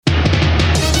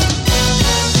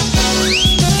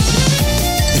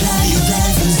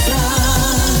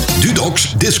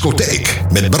Dudoks Discotheek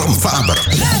met Bram Faber.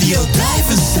 Radio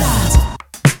Drijvenstraat.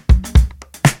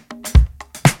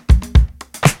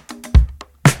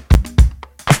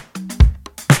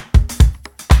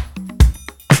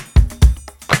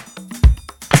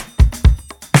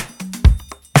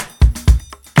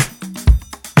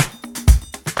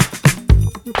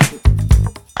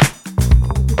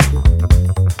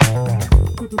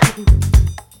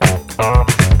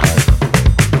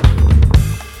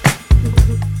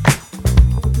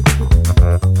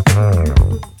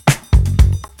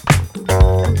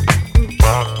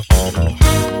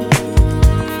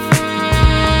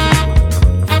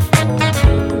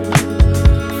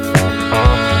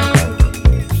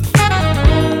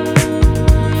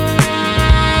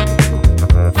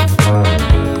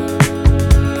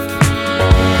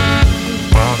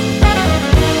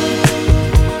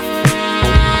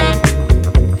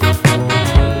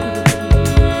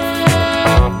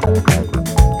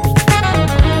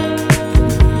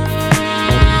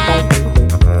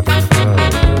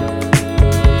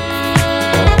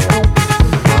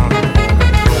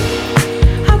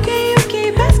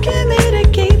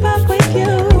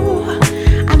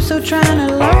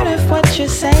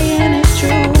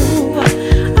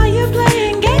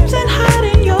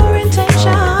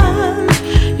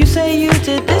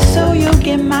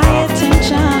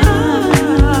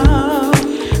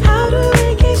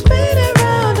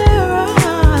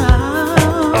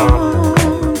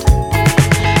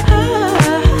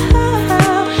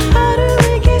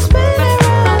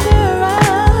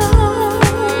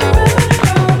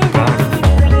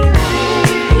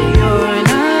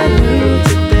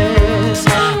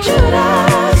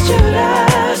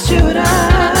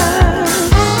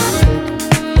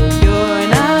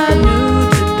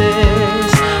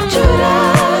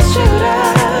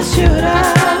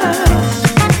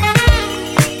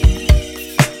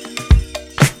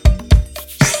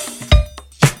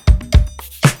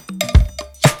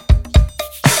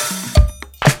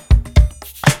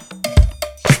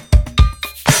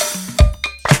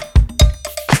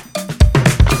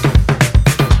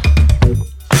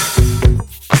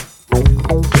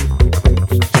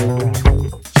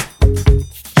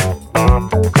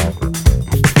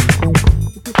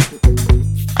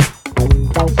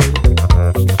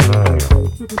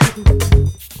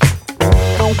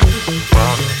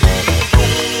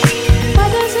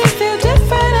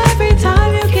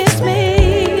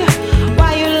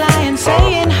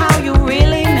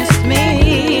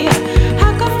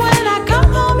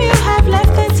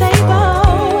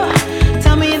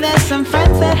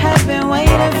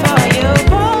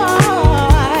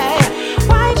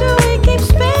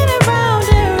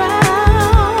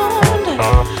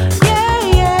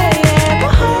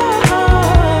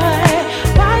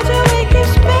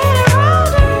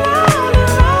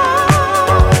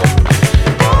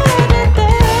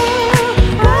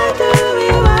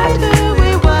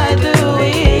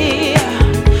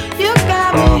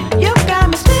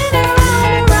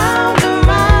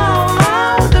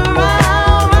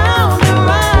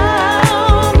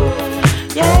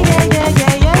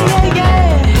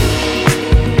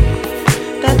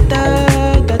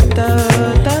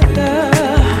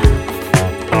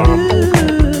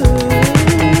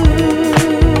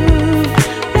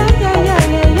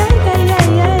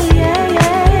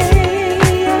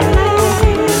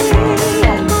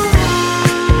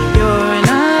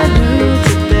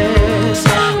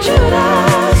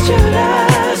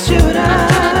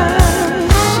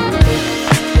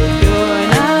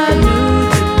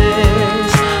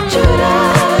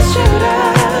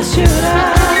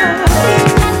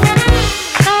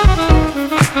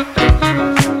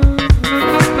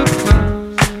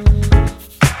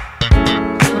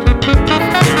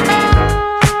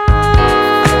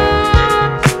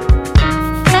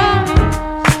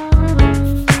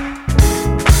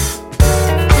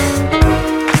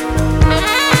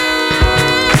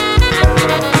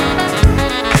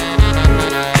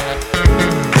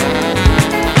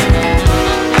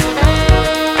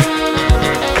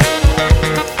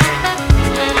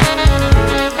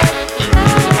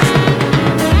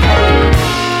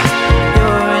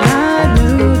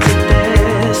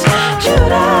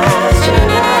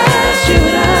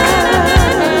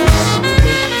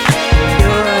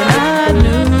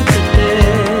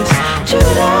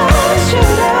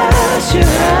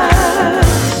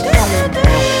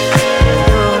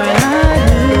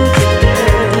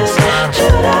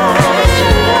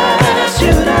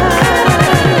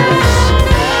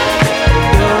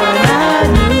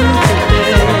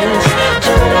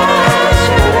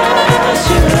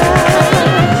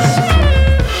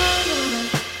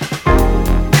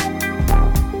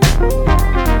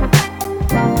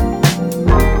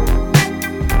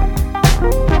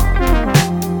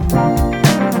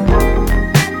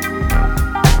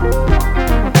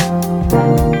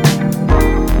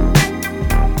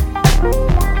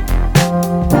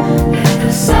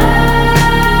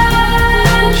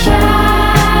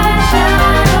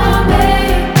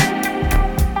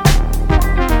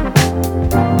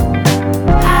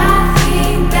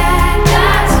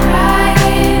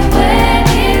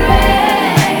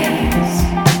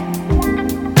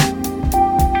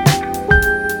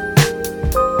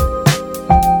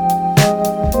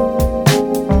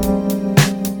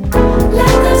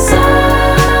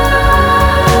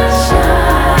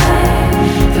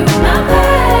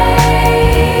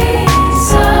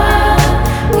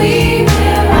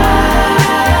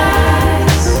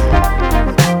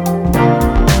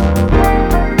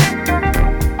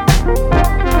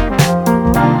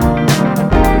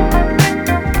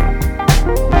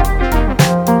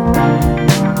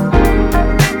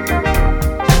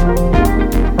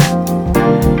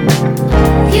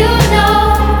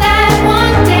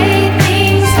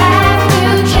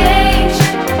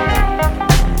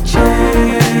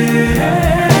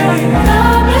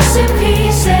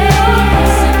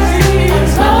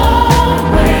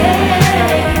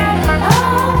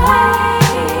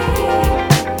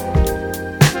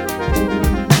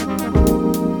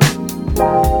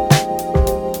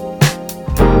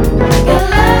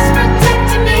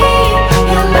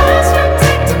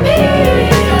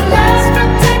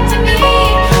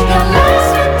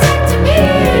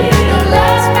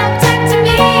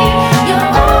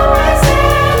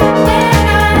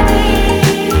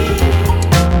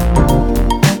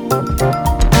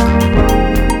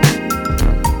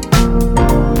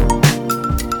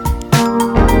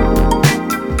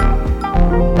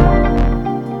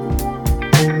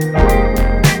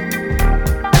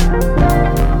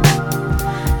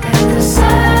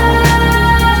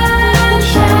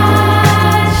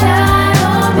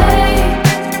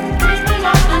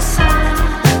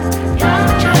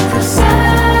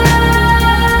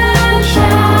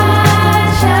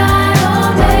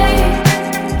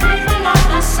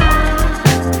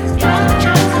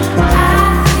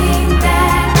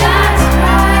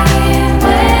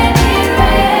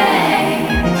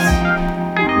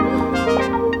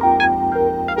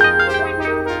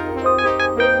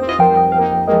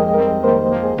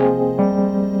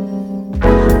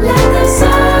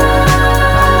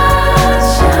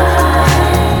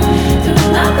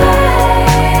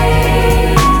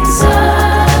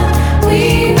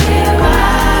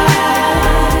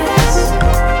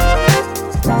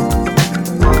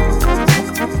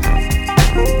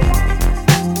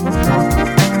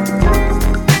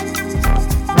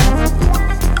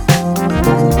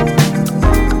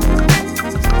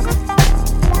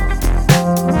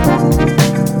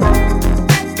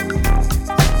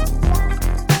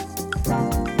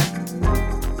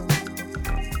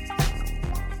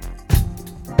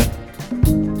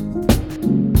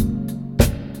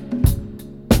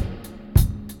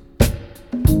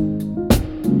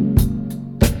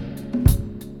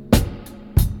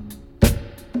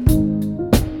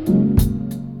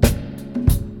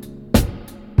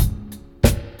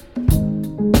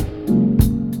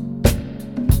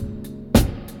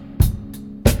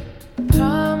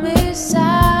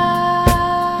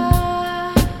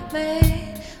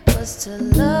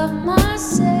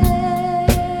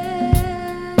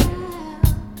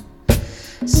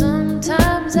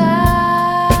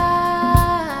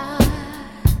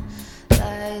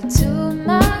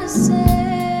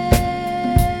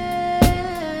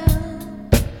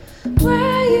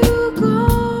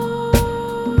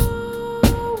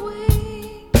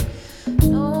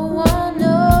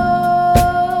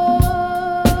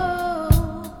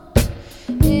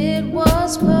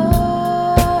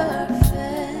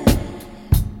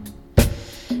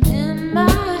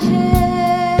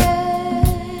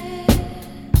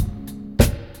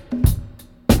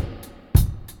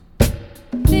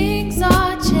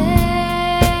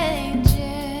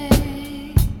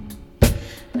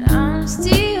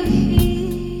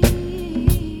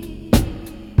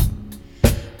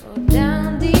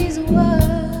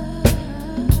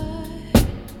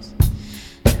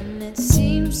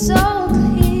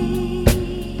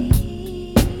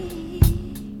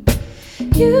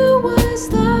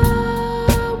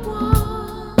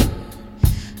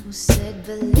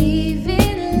 believe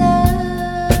in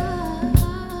love.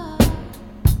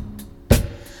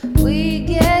 We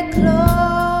get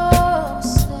closer,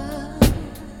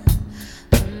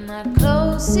 but not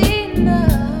close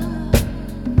enough.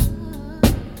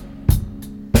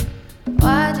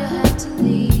 Why'd you have to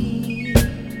leave?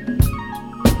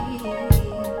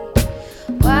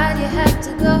 Why'd you have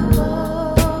to go?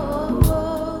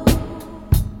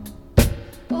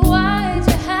 Why'd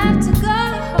you have to go?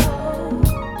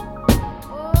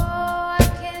 Oh, I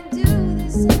can't do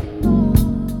this anymore.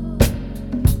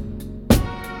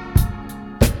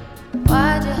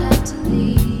 Why'd you have to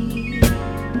leave?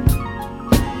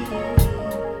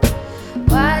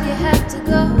 Why'd you have to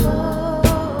go?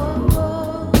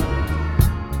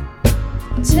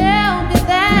 Tell me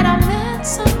that I meant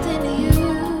something to you.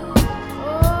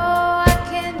 Oh, I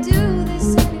can't do this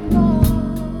anymore.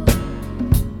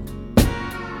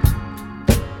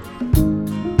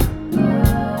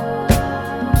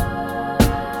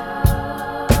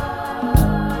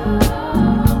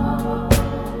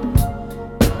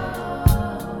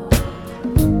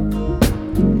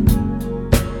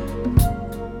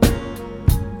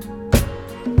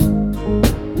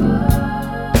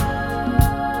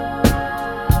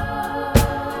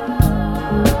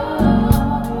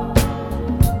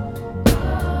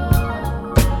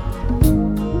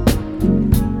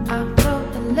 I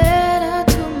wrote a letter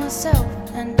to myself,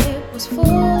 and it was full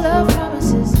of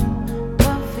promises.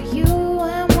 One for you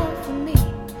and one for me.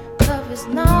 Love is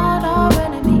not our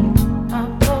enemy. I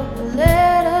wrote a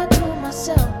letter to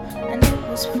myself, and it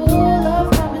was full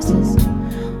of promises.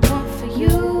 One for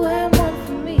you and one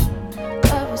for me.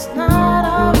 Love is not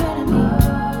our enemy.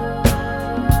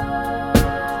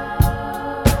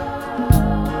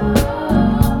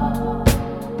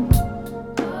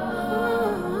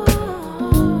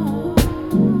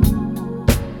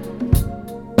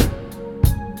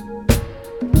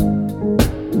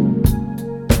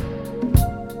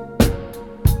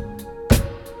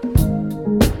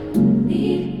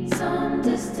 Need some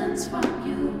distance from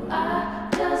you. I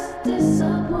just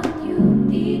disappoint you.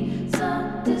 Need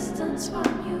some distance from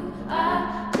you.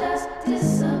 I just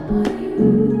disappoint you.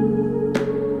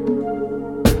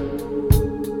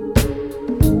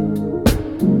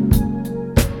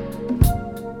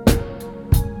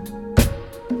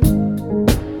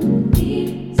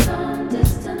 Need some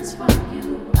distance from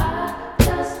you. I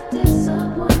just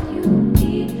disappoint you.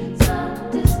 Need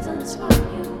some distance from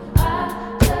you.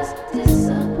 I just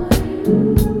disappoint you.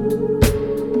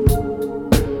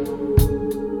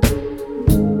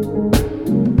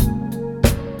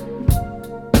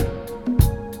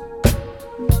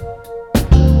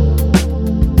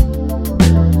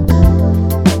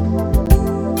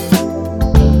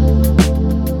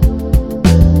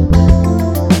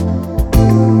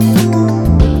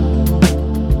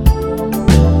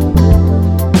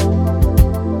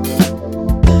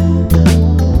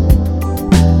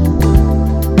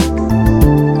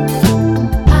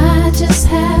 I just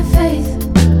have faith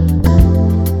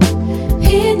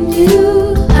in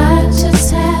you. I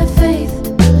just have faith.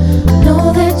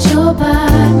 Know that you're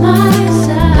by my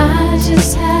side. I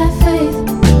just have faith.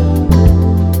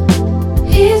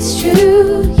 It's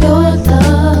true, your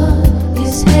love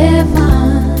is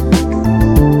heaven.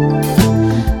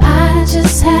 I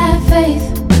just have faith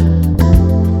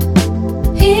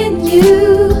in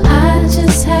you. I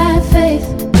just have faith.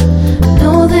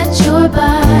 Know that you're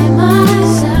by my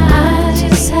side. I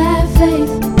just have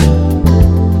faith.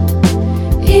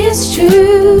 It's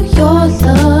true, your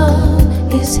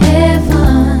love is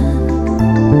heaven.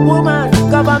 Woman,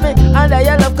 cover me under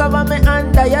your love, cover me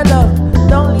under your love.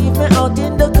 Don't leave me out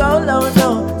in the cold, oh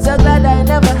no. So glad I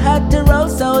never had to roll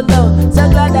so low. So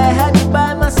glad I had you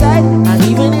by my side. And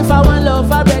even if I want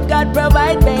love, I bread God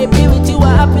provide. Baby, with you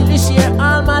I happily share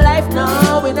all my life.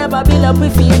 No, we never build up, we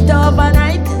feel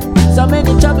overnight. So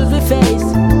many troubles we face,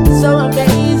 so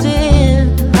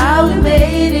amazing how we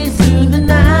made it through the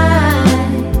night.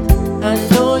 I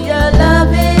know your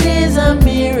love, it is a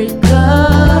miracle.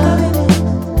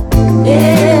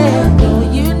 Yeah, no,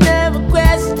 you never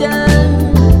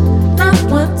questioned, not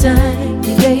one time.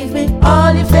 You gave me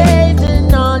all your faith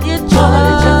and all your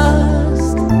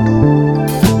trust.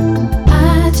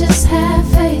 I just have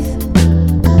faith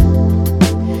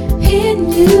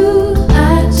in you.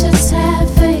 I just have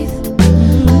faith.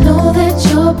 Know that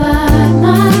you're by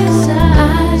my side.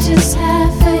 I just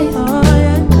have faith. Oh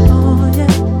yeah, oh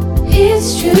yeah.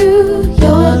 It's true,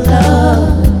 your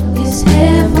love is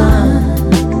heaven.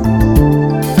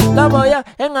 Love, oh yeah.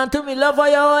 Hang on to me, love, for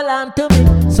you hold on to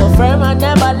me. So firm and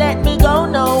never let me go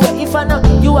nowhere. If I know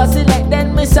you are select,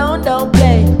 then me sound don't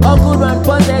play. All good one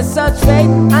possess such faith.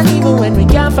 And even when we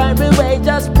can't find my way,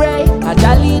 just pray. I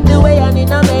shall lead the way and it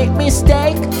not make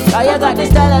mistake. Cause you got the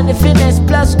style and the finesse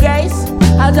plus grace.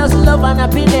 I just love and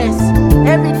happiness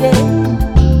every day.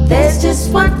 There's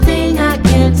just one thing I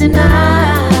can't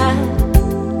deny.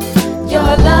 Your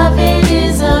loving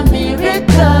is a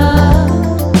miracle.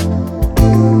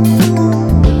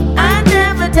 I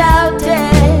never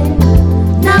doubted,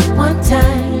 not one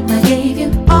time. I gave you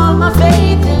all my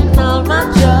faith and all my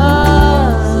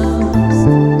trust.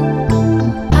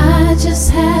 I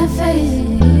just have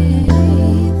faith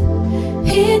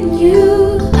in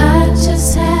you. I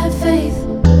just have faith.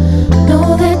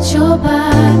 Know that you're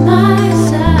by my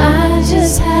side. I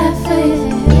just have faith.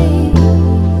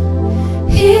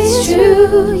 It's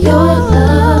true, your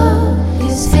love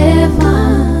is heaven.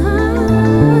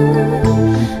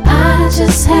 I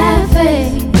just have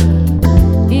faith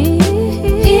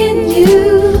in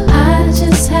you. I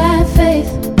just have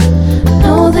faith.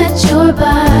 Know that you're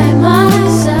by my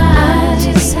side. I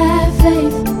just have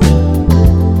faith.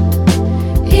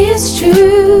 It's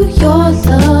true, your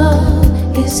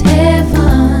love is heaven.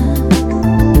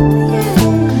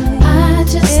 I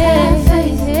just have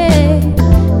faith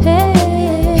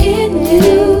in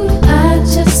you. I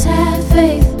just have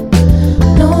faith.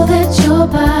 Know that you're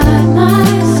by my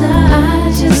side.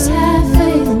 I just have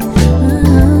faith.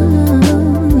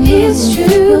 It's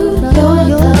true, your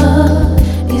love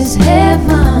is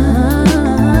heaven.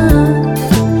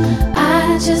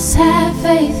 I just have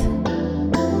faith.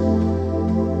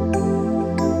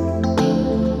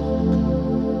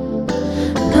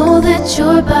 Know that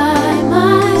you're by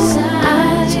my side.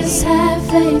 I just have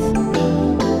faith.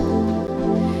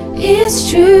 It's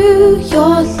true,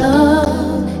 your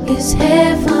love is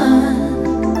heaven.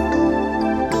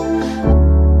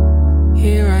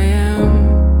 Here I am,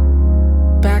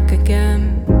 back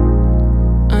again,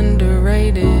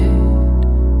 underrated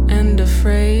and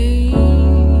afraid.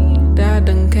 I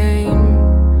done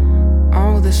came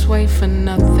all this way for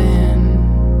nothing.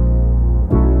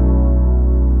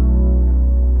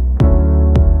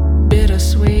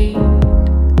 Bittersweet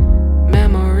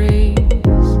memories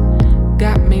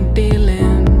got me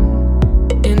dealing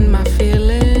in my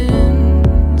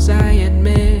feelings. I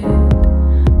admit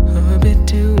a bit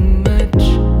too much,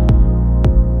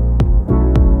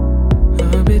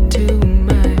 a bit too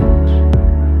much.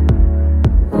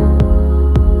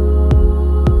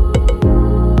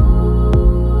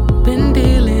 Been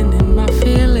dealing in my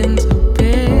feelings.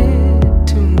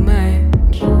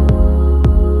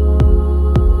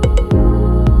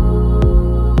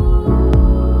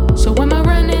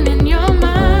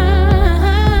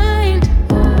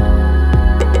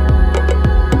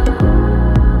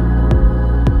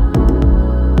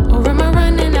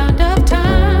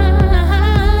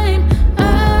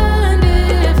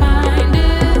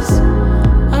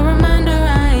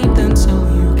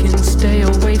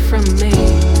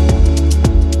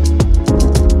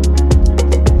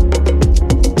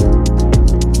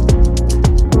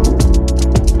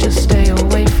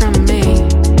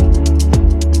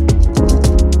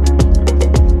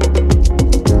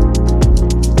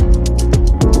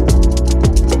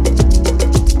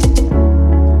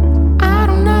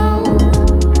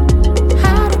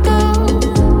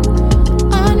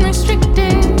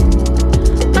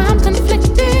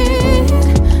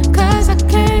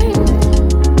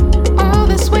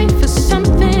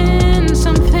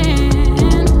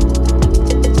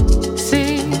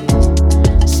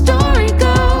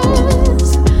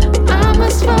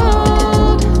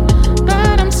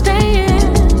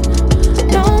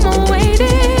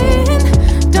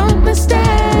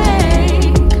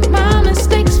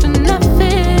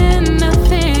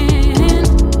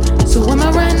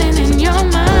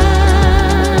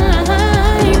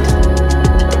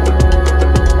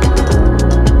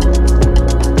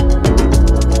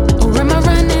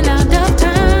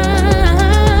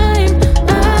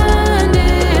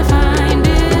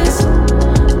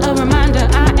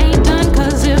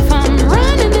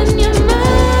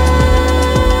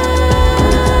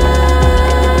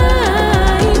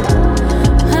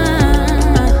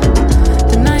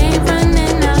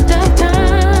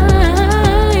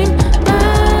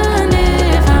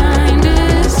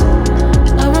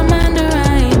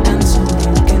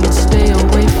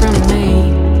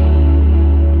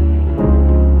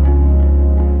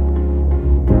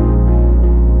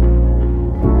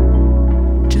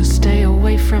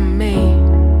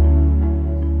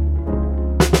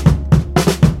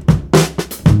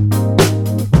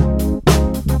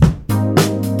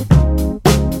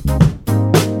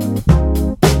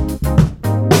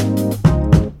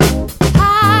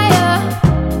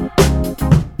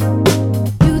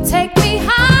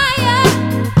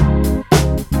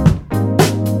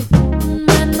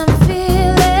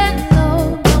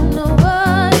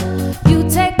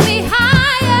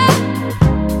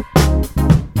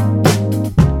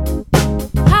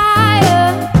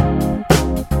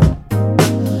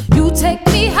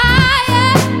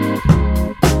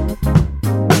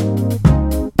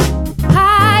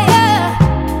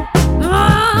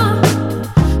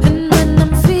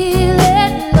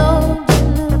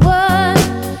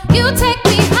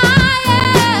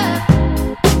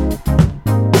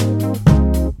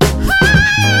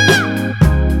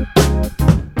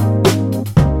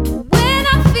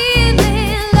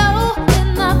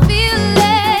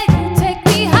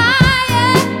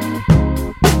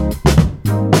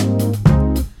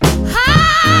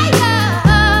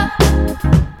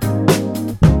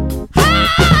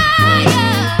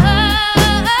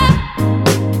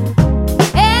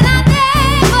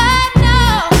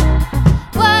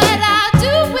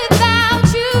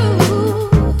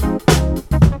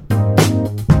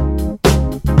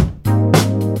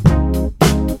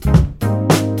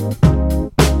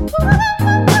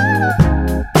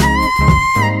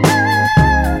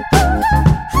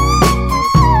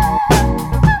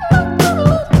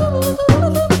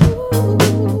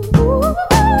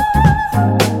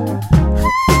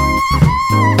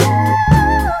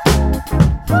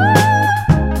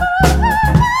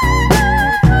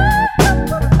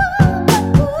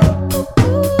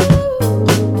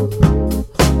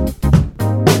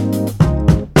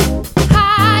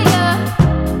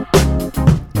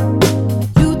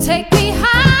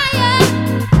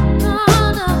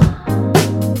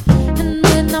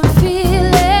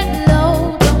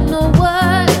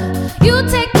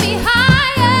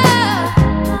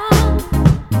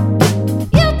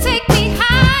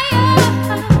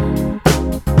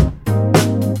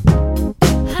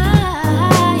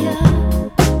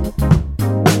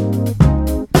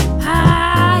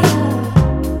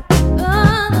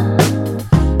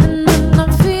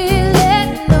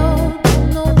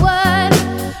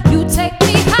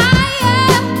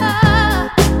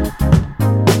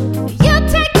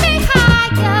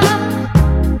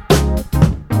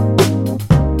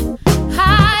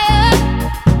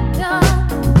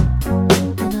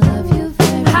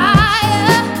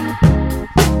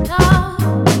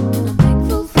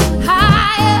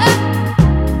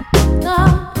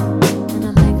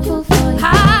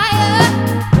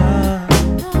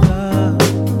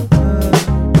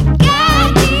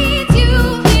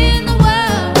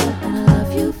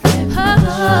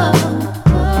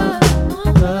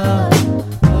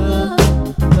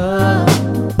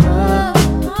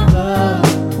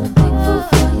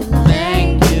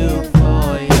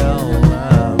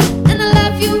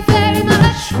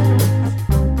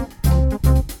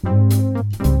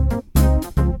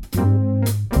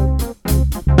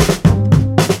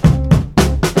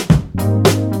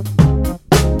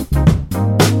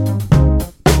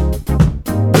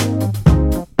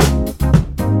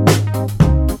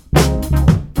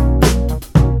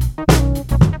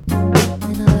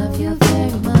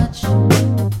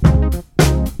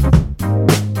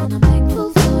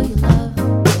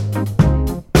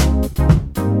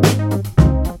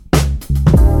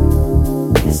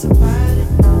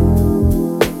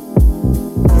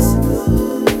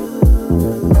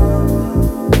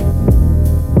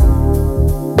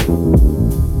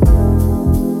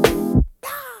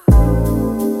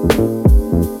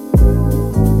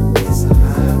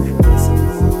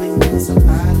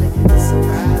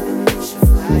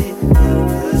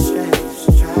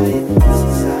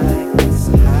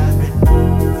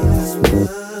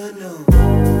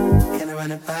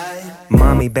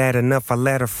 Mommy bad enough, I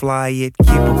let her fly it. Keep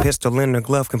a pistol in her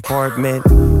glove compartment.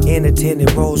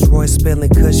 Independent Rolls Royce spilling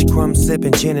Kush, crumb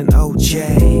sipping gin and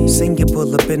OJ. Seen you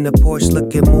pull up in the Porsche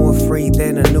looking more free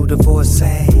than a new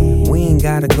divorcee. We ain't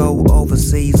gotta go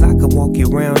overseas, I can walk you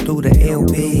around through the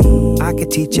LP. I can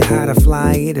teach you how to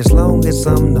fly it as long as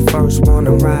I'm the first one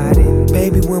to ride it.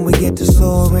 Baby, when we get to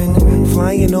soaring,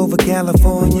 flying over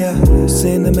California,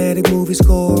 cinematic movie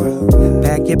score.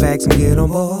 Pack your bags and get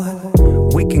on board.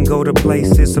 We can go to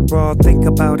places abroad, think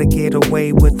about a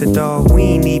getaway with the dog. We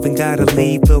ain't even gotta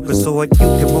leave the resort. You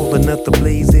can roll another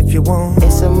please if you want.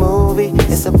 It's a movie,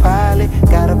 it's a pilot,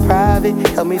 got a private,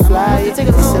 help me fly it.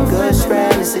 It's a good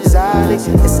strand, it's exotic,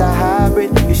 it's a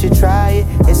hybrid, you should try it.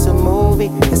 It's a movie,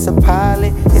 it's a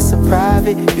pilot, it's a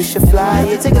private, you should fly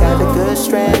it. Got a good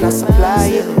strand, I supply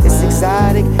it. It's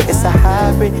exotic, it's a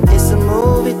hybrid, it's a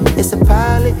movie, it's a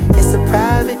pilot, it's a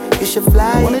private, you should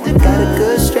fly it. Got a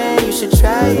good strand, you should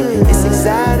try it. It's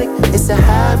exotic, it's a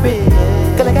hybrid.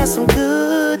 Girl, I got some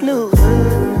good news.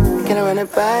 Can I run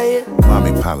it by you?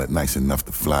 Mommy pilot nice enough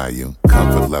to fly you.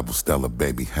 Comfort level stellar,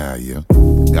 baby, how you?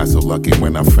 Got so lucky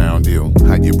when I found you.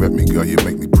 How you rep me, girl, you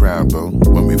make me proud, boo.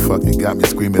 When we fucking got me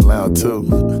screaming loud, too.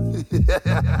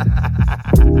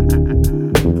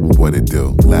 What it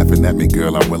do? Laughing at me,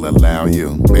 girl, I will allow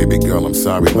you. Baby girl, I'm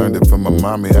sorry, learned it from my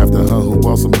mommy. After her, who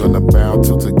else I'm gonna bow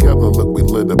to? Together, look, we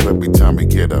lit up every time we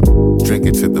get up. Drink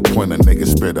it to the point a nigga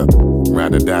spit up.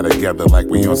 Ride or die together like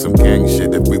we on some gang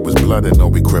shit. If we was blooded, no,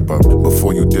 we crip up.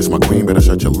 Before you diss my queen, better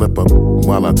shut your lip up.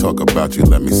 While I talk about you,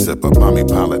 let me sip up. Mommy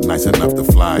pilot, nice enough to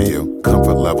fly you.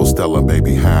 Comfort level stellar,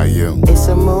 baby, how you? It's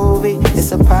a movie,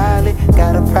 it's a pilot,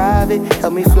 got a private,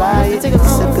 help me fly it.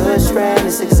 It's a good strand,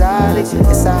 it's exotic,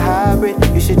 it's a hybrid,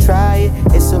 you should try it.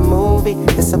 It's a movie,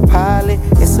 it's a pilot,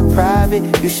 it's a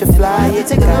private, you should fly it.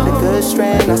 Got a good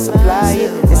strand, I supply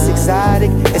it. It's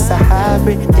exotic, it's a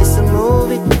hybrid, it's a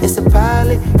movie, it's a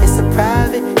pilot, it's a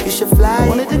private, you should fly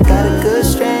it. Got a good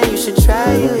strand, you should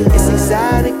try it. It's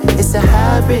exotic, it's a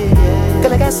hybrid.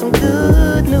 Girl, I got some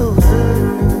good news.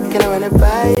 Can I run it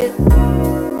by you?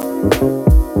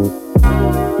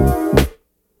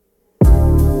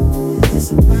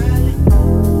 It's a pilot.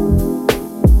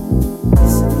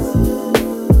 It's a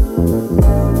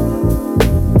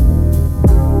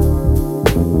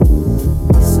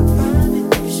It's a pilot,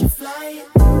 you should fly it.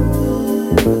 It's a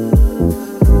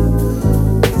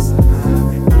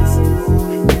hybrid, it's a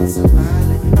movie, it's a pilot, it's a private, you should fly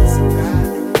it. Got a good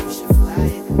strand, you should try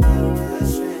it.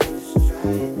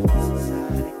 It's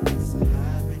exotic, it's a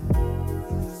hybrid. Got some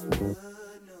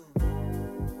good news.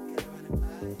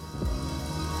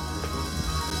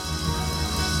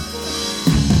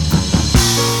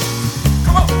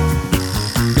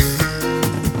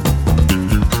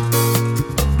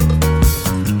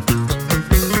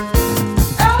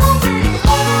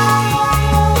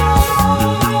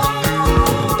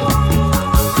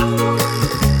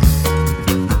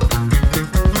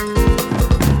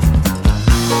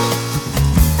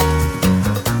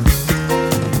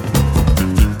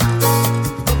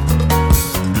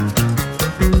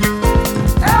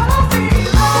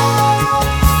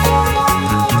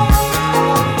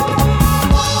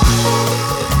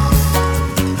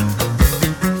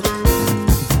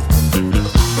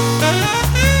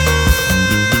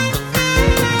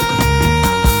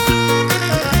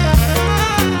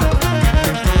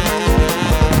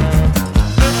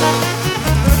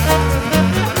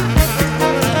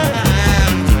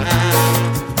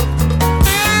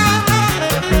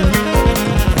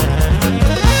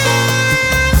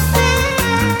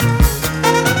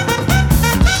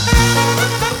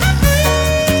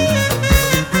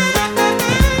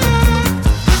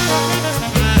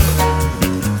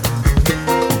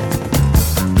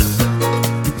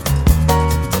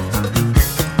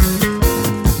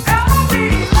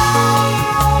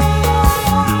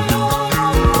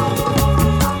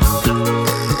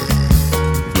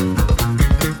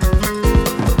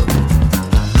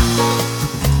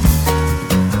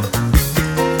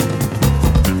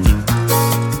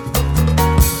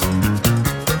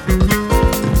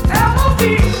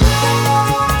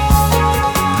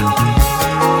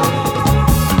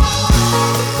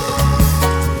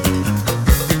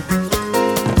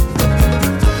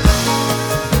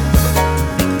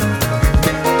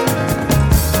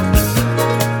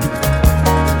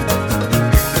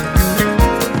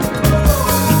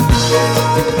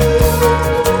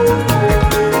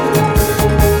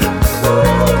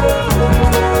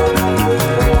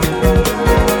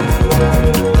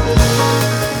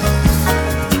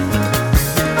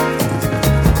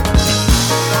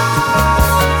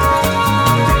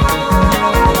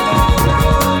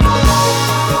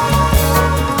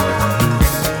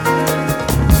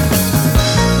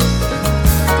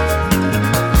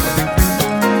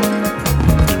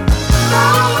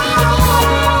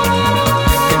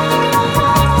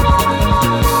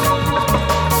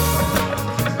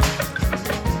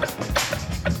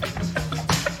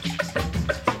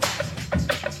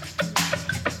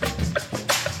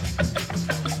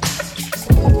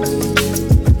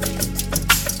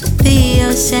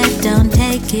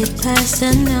 take it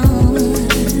personal.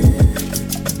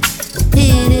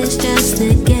 It is just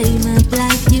a game of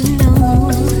life, you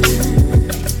know.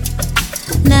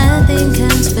 Nothing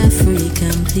comes for free,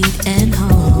 complete and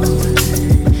whole.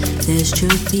 There's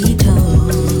truth be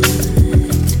told.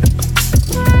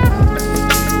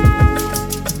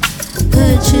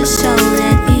 Put your soul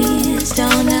at ease,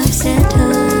 don't upset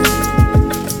her.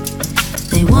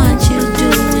 They want you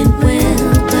doing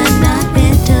well, but not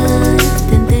better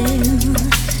than them.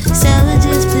 So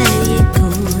just play it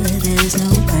cool, there's no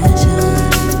pressure,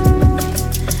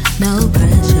 no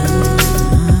pressure.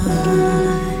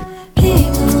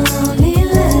 People only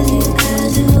love you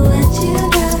 'cause of what you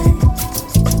got.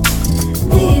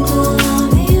 People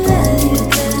only love you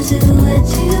 'cause of what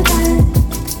you got.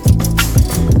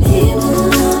 People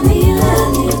only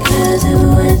love you 'cause of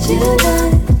what you got.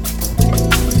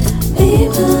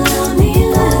 People only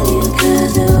love you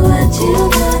 'cause of what you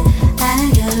got. I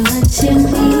got what you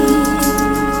need.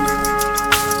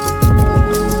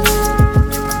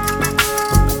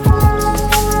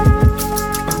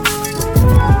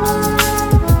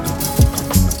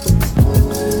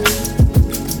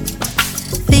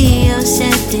 Theo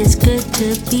said it's good to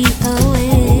be aware.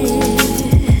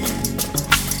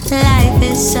 Life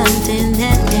is something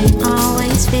that ain't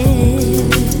always fair.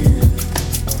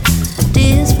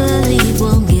 Disbelief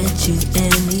won't get you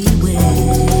anywhere.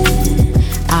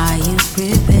 Are you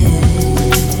prepared?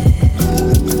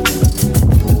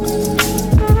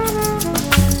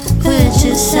 Put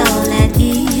your soul at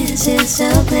ease, it's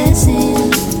a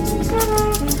blessing.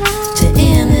 To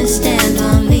understand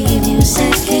won't leave you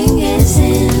second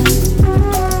guessing.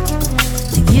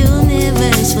 The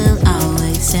universe will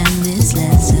always send this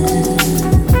lesson.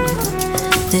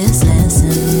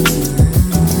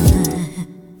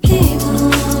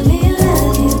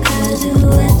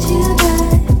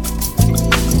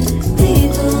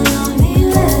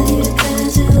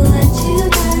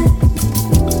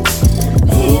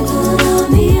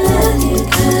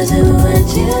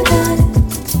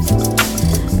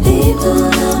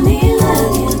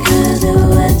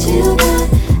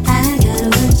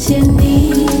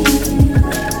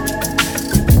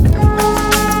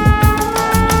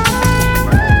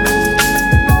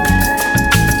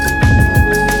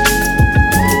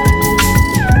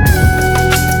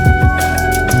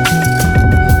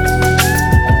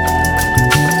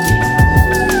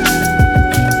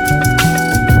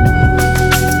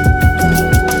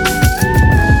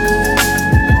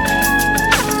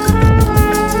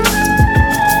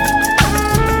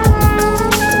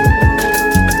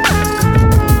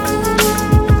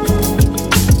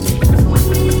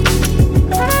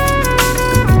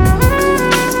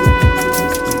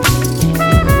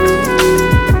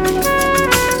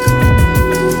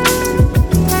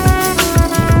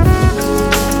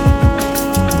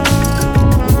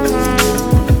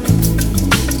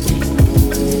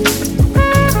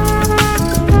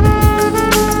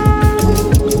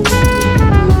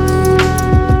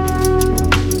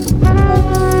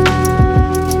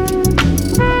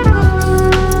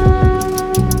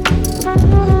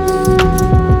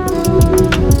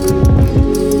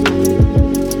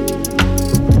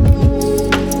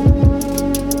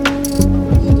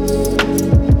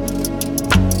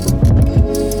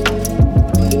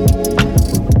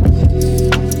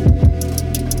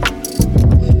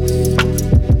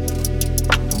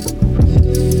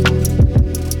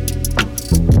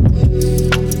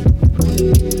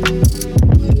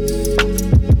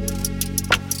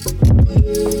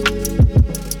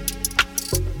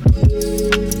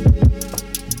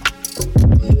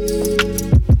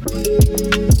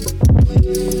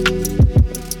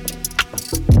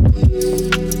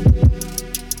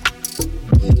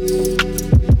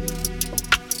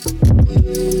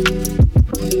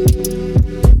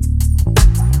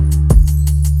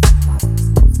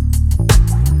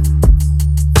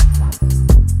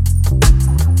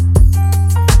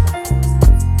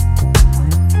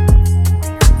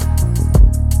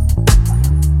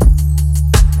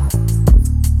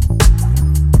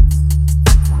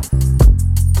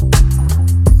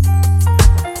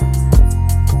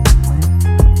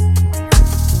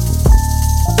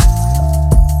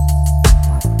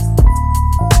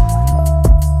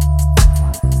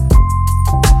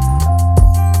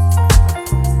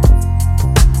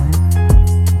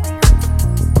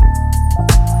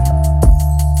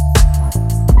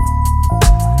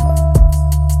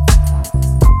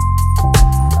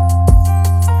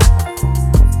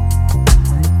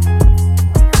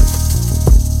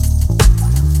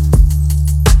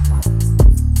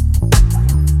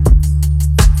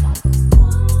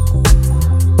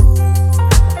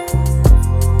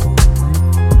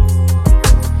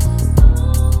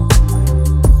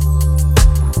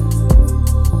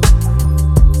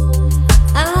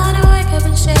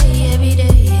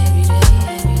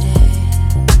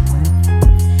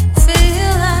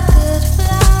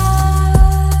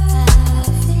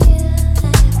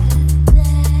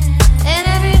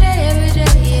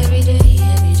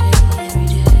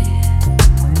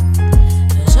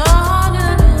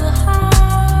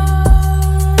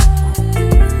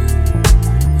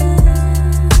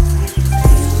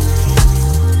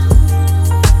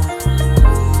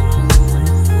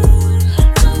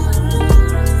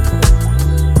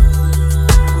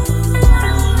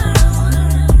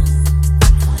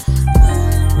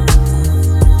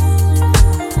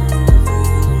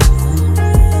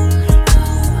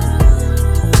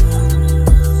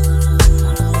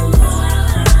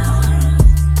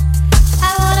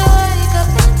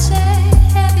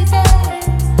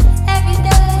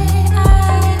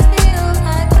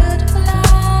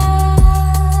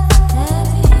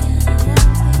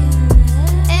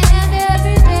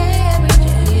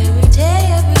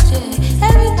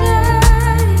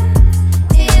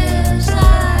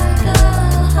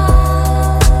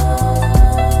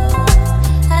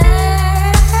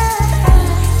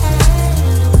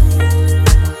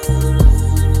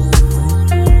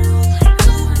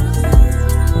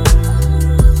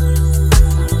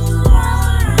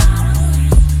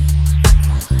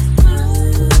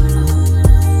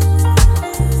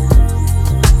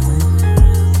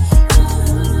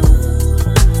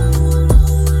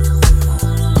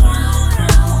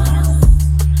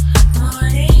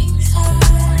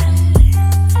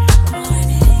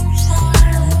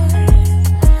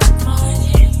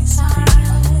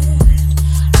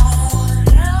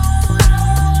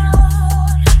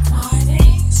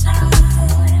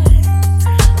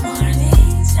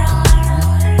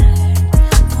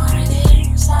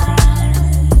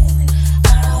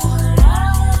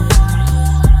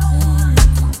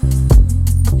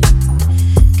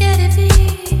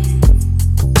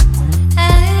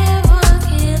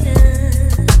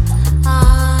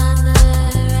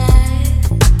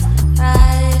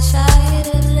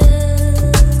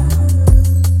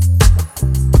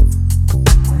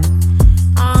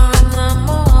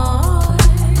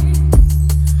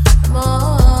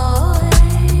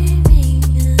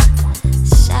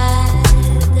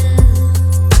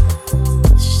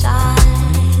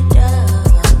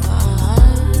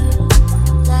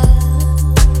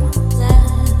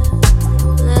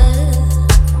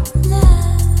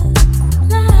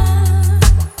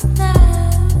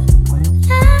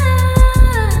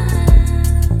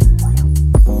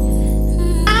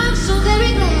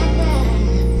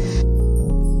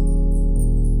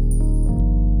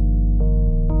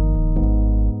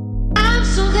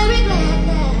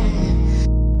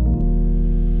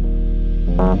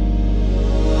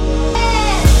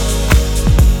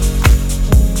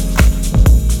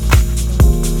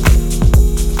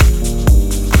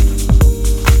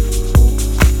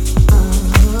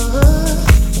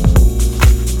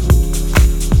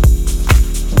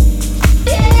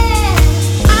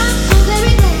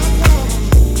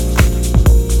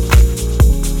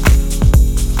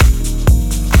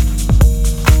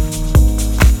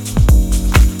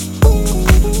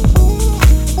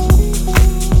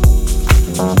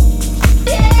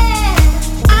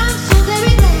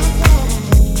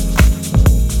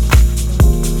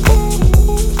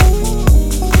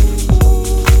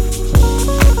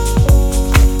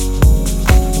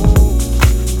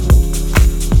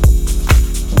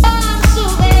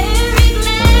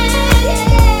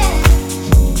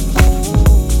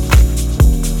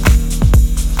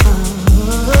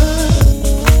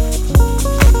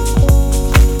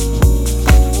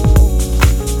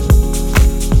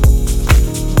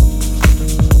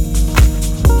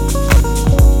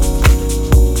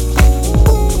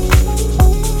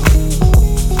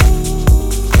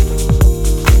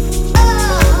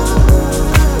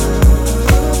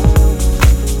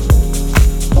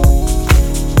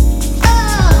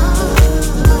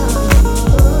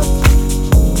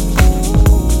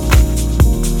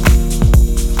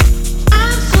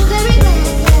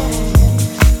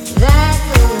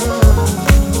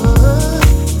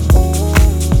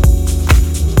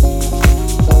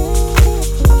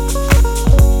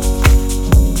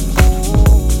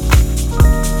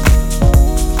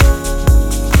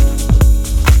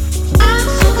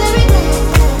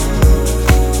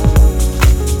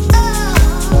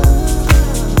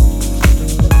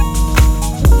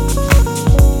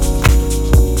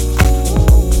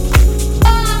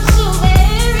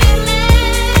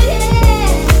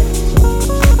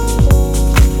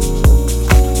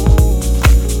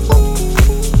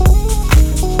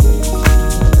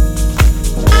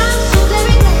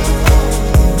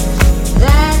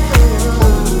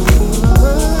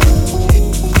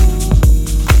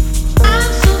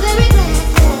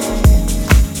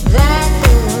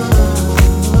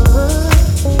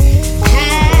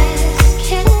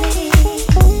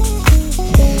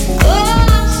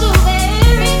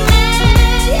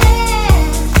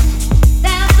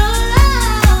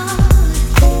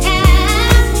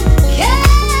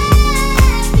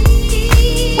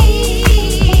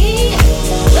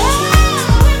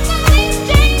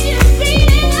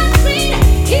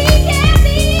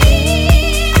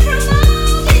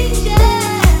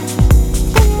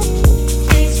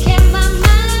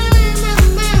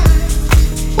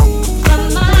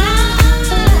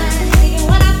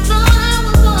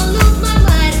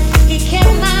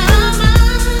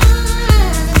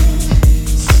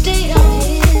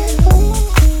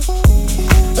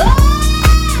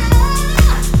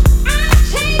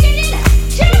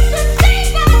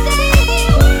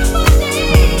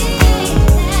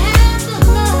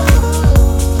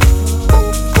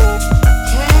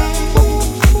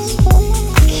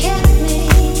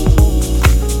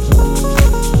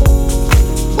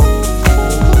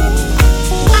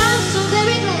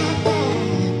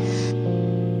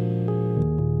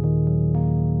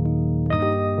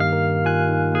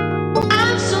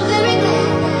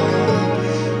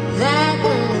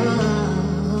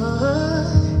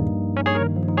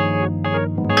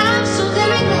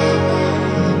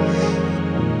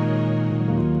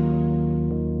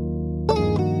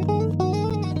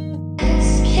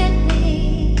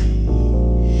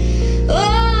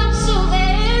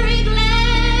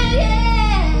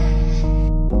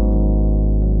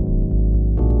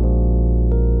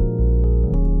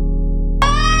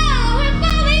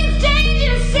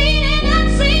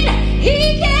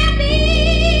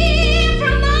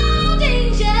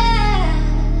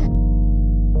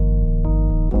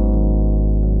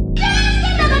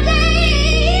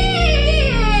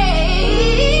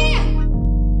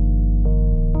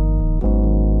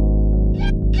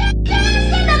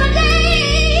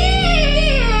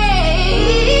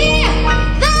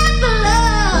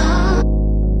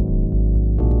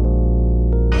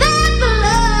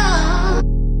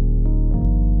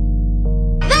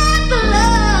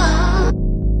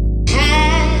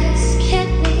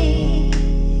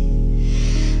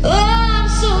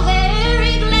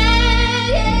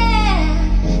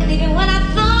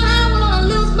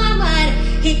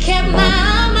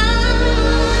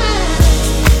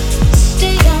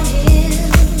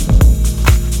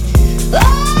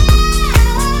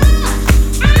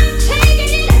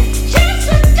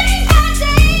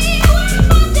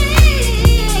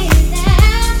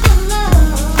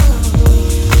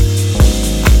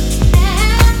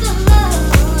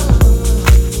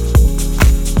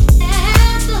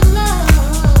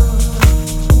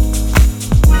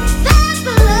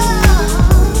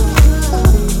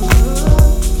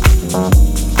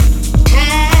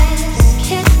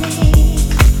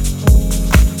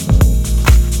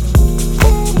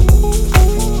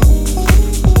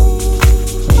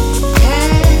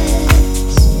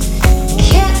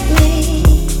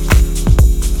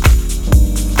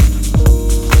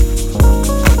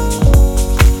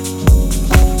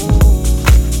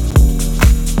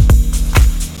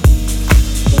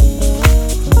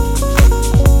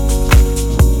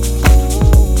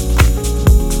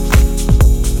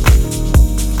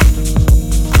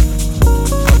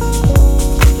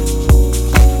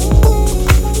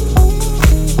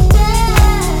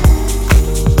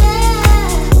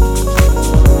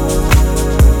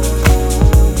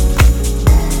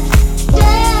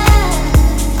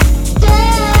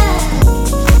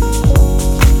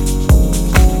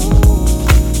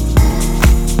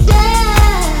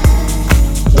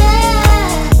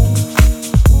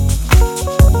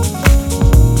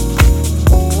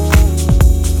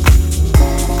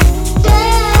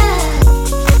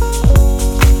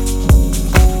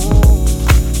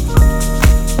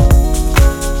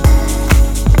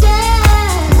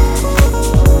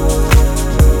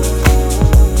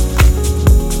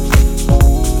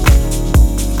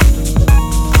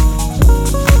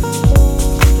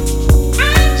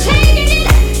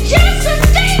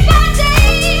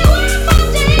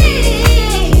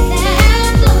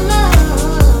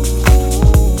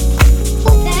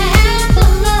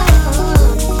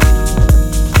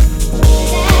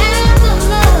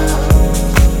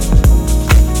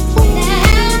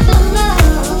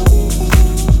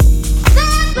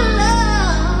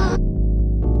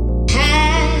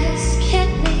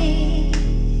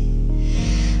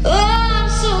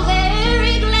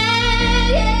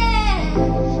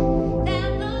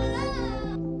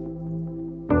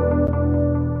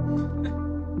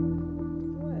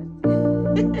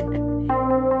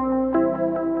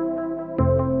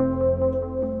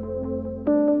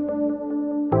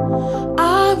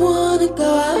 go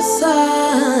outside.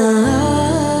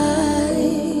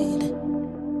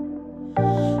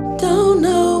 Don't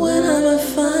know when I'ma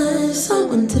find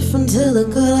someone different to the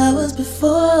girl I was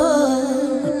before.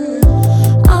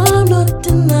 I'm not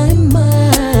denying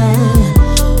mine.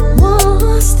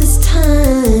 Once this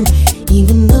time,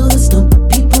 even though there's no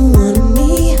people wanting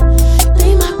me,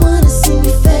 they might wanna see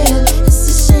me fail. It's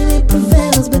a shame it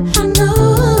prevails, but I know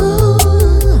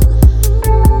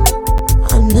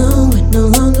it no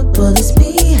longer bothers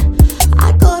me.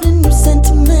 I got a new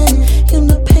sentiment, you're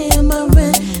not paying my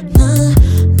rent. Nah.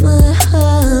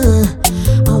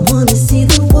 I wanna see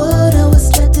the world, I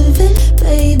was left of it,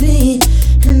 baby.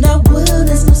 And I will,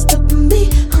 there's no stopping me,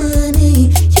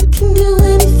 honey. You can do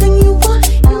anything you want,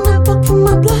 you're not blocking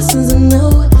my blessings, I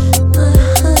know.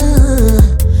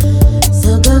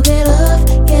 So go get off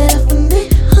on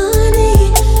it,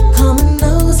 honey. Common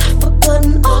knows I've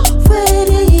forgotten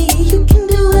already. You can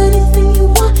do anything you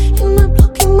want, you're not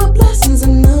blocking my blessings, I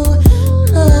know.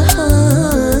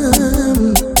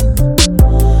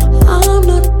 I'm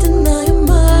not denying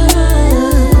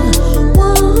mine.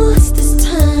 Once this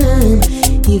time,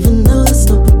 even though there's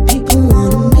no people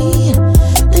wanting me,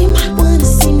 they might wanna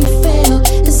see me fail.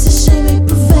 It's a shame it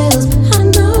prevails, but I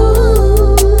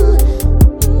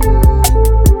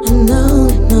know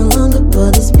it no longer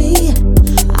bothers me.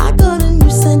 I got a new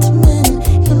sentiment,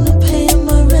 you're not paying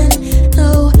my rent.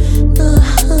 No.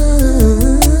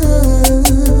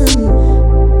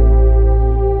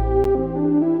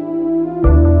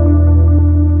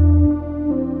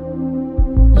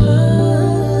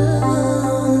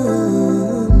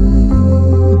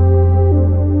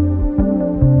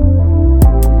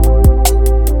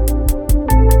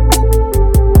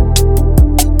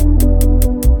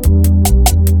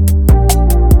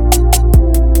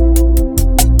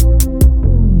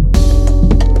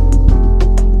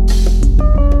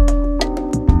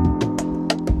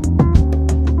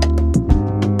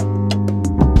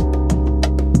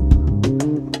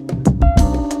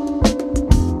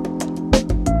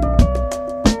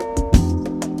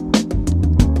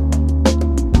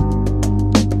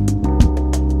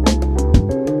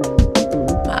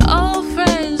 My old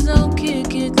friends don't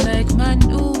kick it like my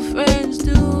new friends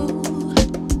do.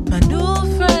 My new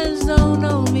friends don't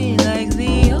know me like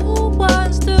the old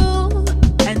ones do.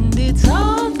 And it's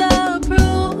all the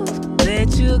proof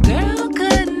that your girl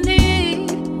could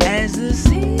need. As the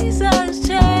seasons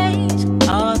change,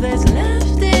 all that's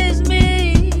left is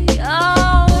me.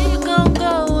 Oh, where you gon'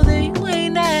 go that you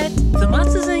ain't at? The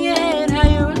monsters in your head, how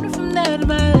you running from that,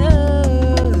 my love?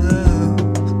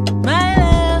 My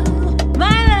love,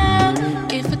 my love.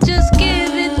 If I just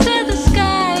give it to the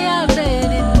sky, I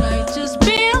bet it might just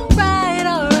be alright,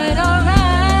 alright,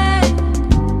 alright.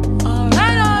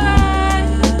 Alright, alright.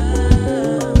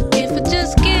 If I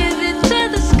just give it to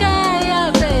the sky,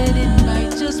 I bet it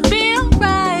might just be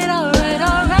alright, alright,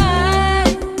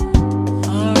 alright.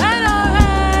 Alright,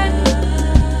 alright.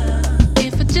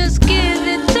 If I just give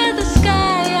it to the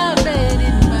sky, I bet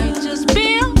it might just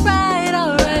be alright,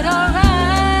 alright,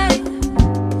 alright.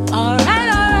 Alright,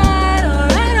 alright,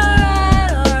 alright,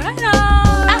 alright, alright,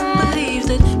 alright. I believe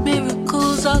that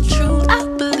miracles are true. I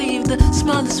believe the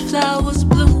smallest flowers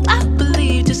bloom. I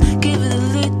believe, just give it a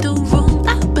little room.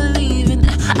 I believe in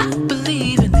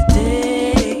the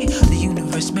day the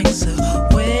universe makes a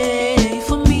way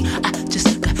for me. I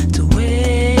just got to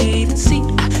wait and see.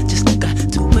 I just got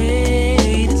to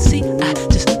wait and see. I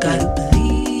just gotta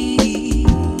believe.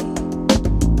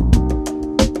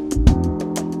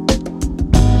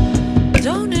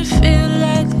 Don't it feel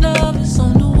like love is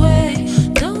on the way?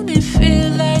 Don't it feel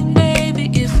like maybe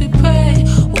if we pray,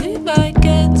 we might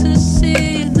get to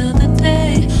see another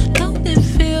day? Don't it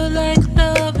feel like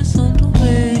love is on the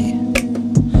way?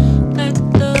 Like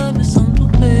love is on the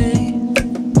way.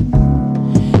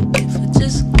 If I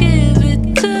just give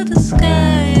it to the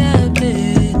sky, I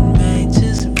bet it might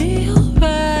just be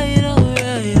alright,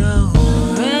 alright,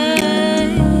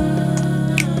 alright.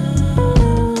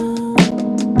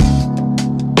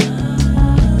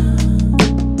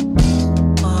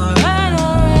 Alright,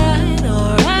 alright,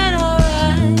 alright,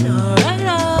 alright, alright,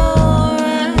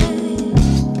 alright.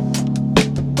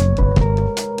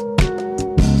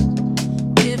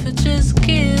 If I just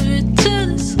give it to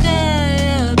the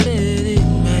sky, I bet it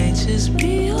might just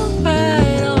be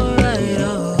alright, alright,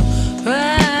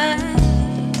 alright.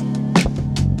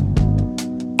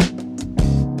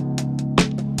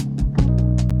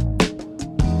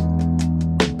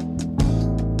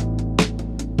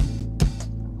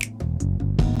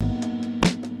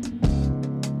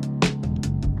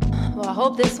 Well, I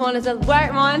hope this one is a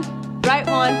right one. Right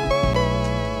one.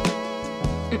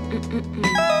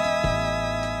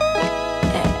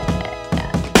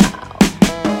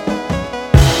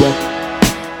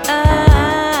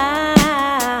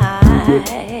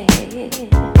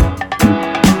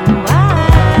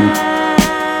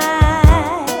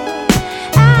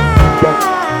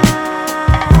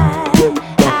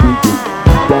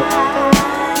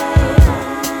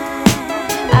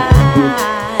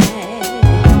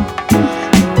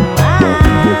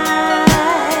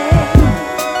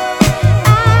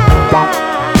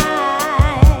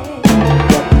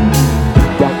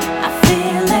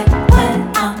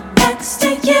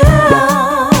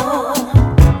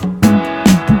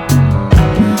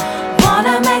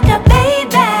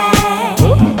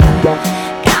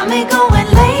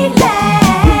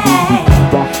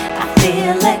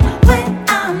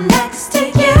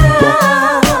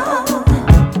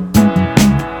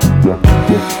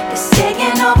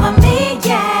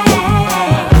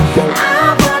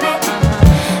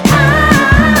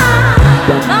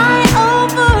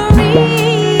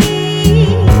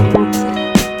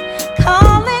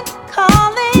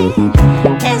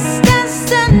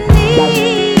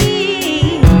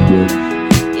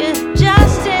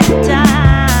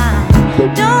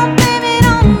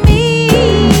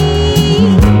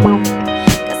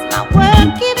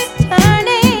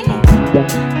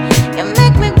 You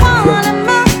make me wanna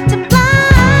multiply.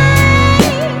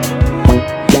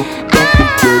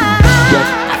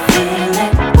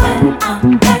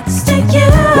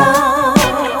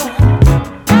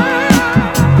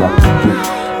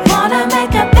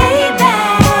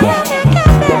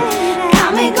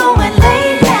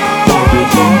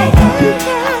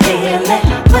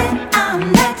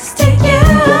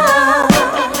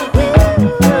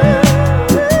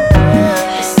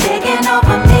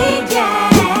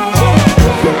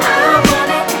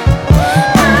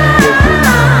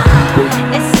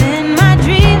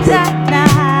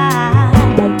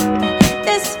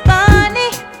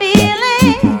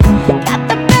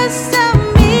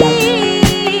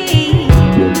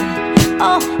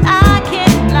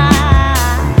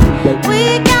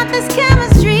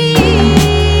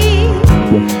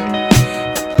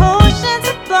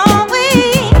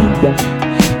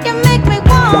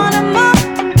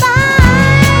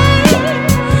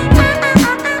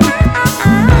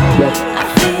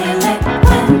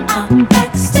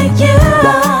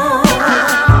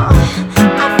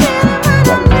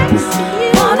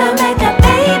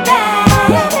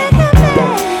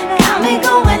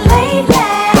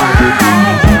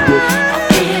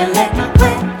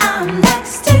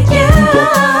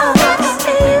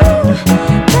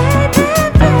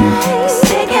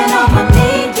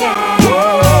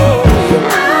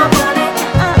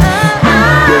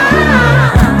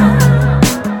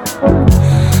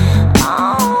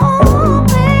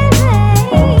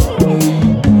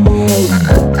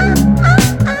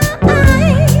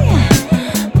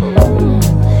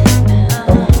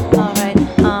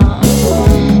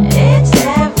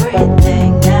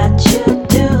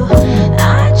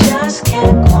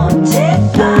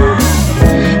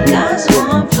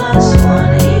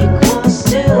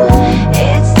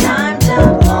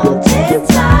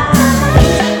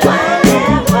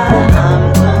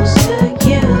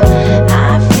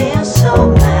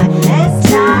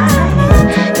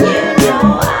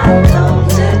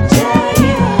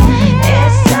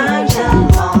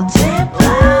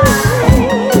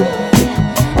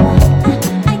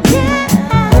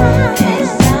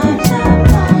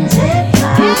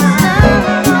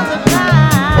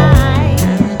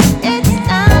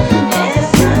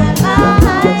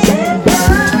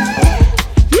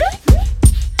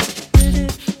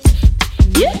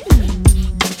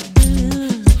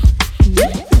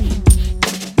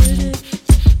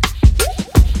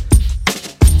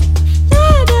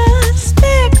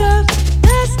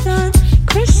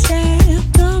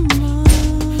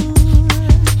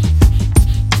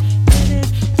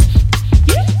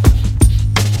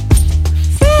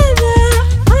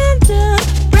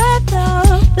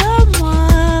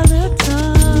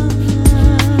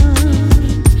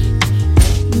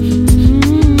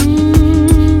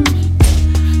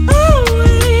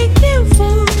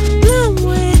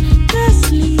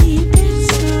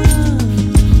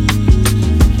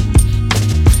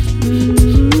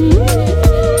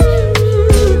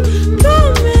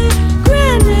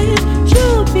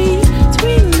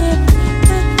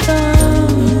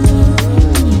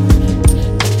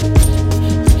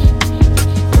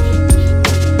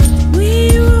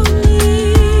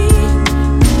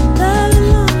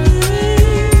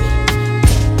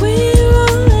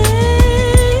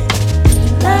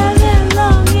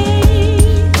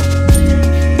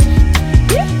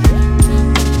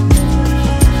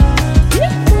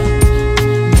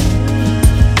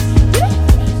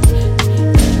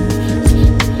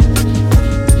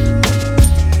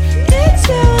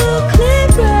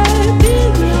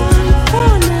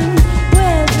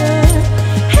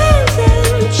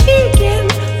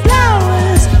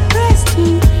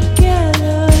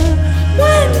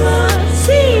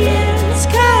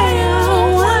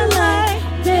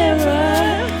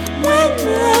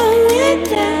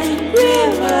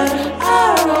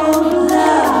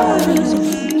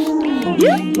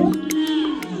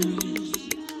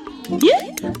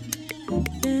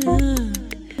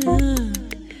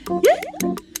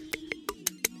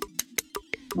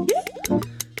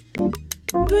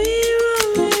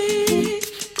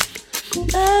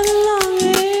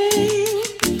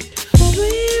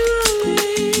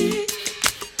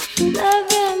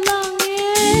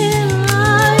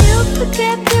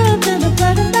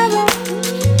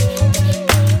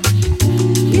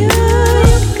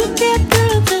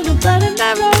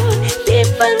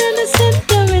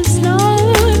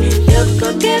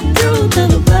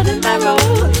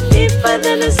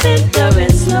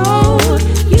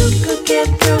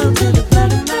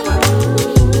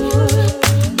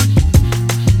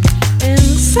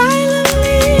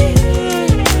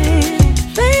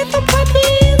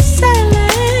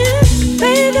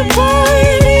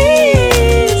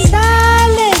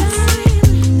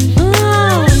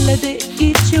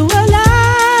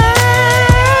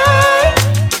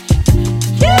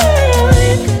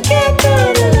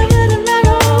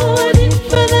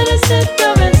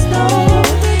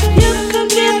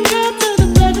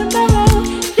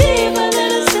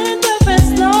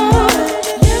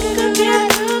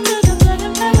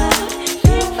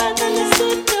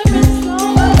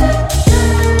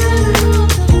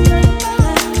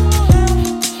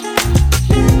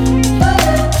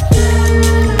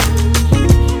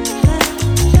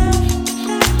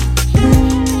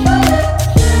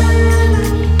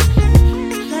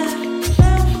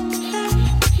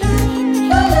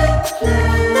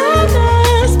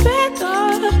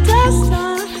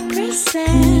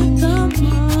 Sand.